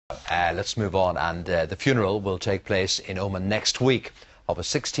Let's move on, and the funeral will take place in Omagh next week of a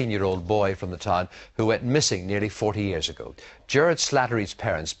 16-year-old boy from the town who went missing nearly 40 years ago. Gerard Slattery's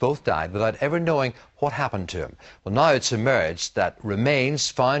parents both died without ever knowing what happened to him. Well, now it's emerged that remains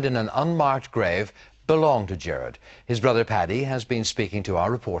found in an unmarked grave belong to Gerard. His brother Paddy has been speaking to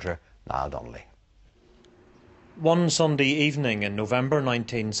our reporter, Niall Donnelly. One Sunday evening in November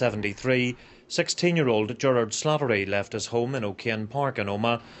 1973, 16-year-old Gerard Slattery left his home in O'Kane Park in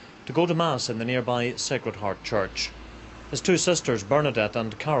Omagh to go to Mass in the nearby Sacred Heart Church. His two sisters, Burndennet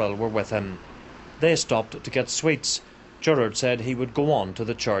and Carol, were with him. They stopped to get sweets. Gerard said he would go on to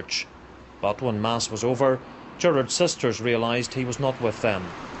the church. But when Mass was over, Gerard's sisters realised he was not with them,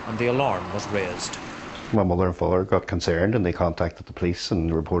 and the alarm was raised. My mother and father got concerned and they contacted the police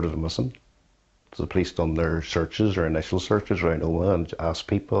and reported him missing. So the police done their searches, or initial searches around Omagh, and asked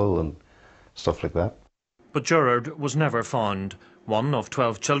people and stuff like that. But Gerard was never found. One of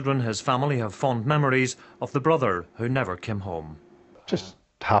 12 children, his family have fond memories of the brother who never came home. Just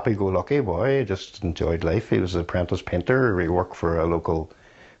happy-go-lucky boy, just enjoyed life. He was an apprentice painter. He worked for a local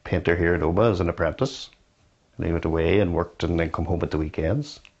painter here in Omagh as an apprentice. And he went away and worked and then come home at the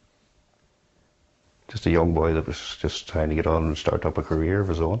weekends. Just a young boy that was just trying to get on and start up a career of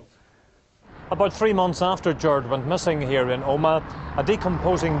his own. About 3 months after Gerard went missing here in Omagh, a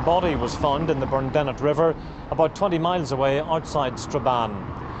decomposing body was found in the Burndennet River about 20 miles away outside Strabane.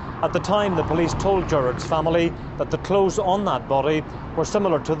 At the time, the police told Gerard's family that the clothes on that body were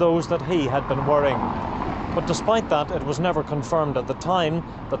similar to those that he had been wearing. But despite that, it was never confirmed at the time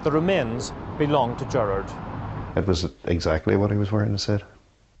that the remains belonged to Gerard. It was exactly what he was wearing, they said.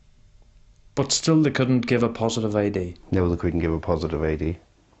 But still they couldn't give a positive ID? No, they couldn't give a positive ID.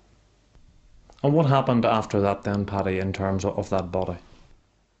 And what happened after that then, Paddy, in terms of that body?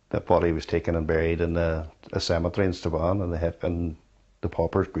 That body was taken and buried in a cemetery in Strabane in the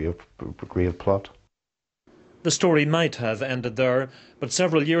pauper's grave plot. The story might have ended there, but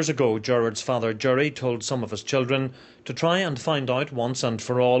several years ago Gerard's father Jerry told some of his children to try and find out once and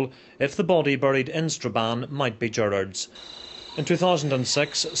for all if the body buried in Strabane might be Gerard's. In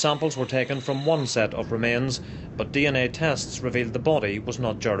 2006, samples were taken from one set of remains, but DNA tests revealed the body was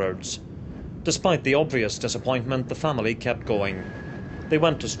not Gerard's. Despite the obvious disappointment, the family kept going. They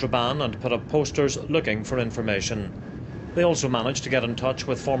went to Strabane and put up posters looking for information. They also managed to get in touch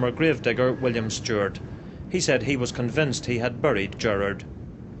with former gravedigger William Stewart. He said he was convinced he had buried Gerard.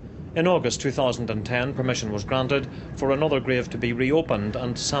 In August 2010, permission was granted for another grave to be reopened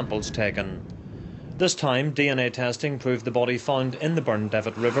and samples taken. This time, DNA testing proved the body found in the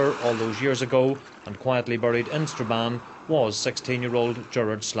Burndennet River all those years ago and quietly buried in Strabane was 16-year-old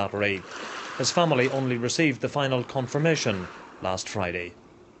Gerard Slattery. His family only received the final confirmation last Friday.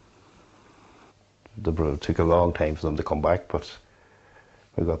 It took a long time for them to come back, but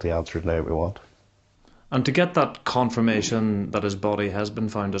we got the answers now we want. And to get that confirmation that his body has been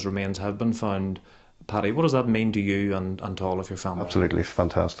found, his remains have been found, Paddy, what does that mean to you and to all of your family? Absolutely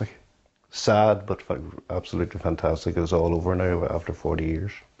fantastic. Sad, but absolutely fantastic. It's all over now after 40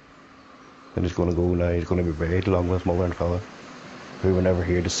 years. And he's going to go now. He's going to be buried along with his mother and father, who were never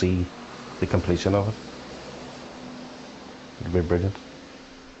here to see the completion of it. It'll be brilliant.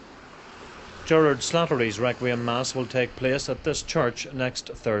 Gerard Slattery's Requiem Mass will take place at this church next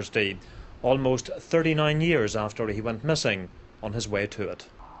Thursday, almost 39 years after he went missing on his way to it.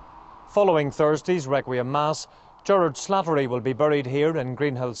 Following Thursday's Requiem Mass, Gerard Slattery will be buried here in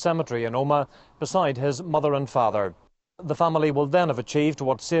Greenhill Cemetery in Omagh beside his mother and father. The family will then have achieved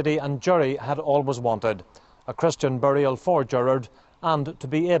what Sadie and Jerry had always wanted, a Christian burial for Gerard and to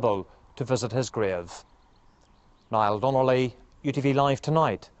be able to visit his grave. Niall Donnelly, UTV Live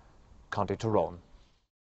Tonight, County Tyrone.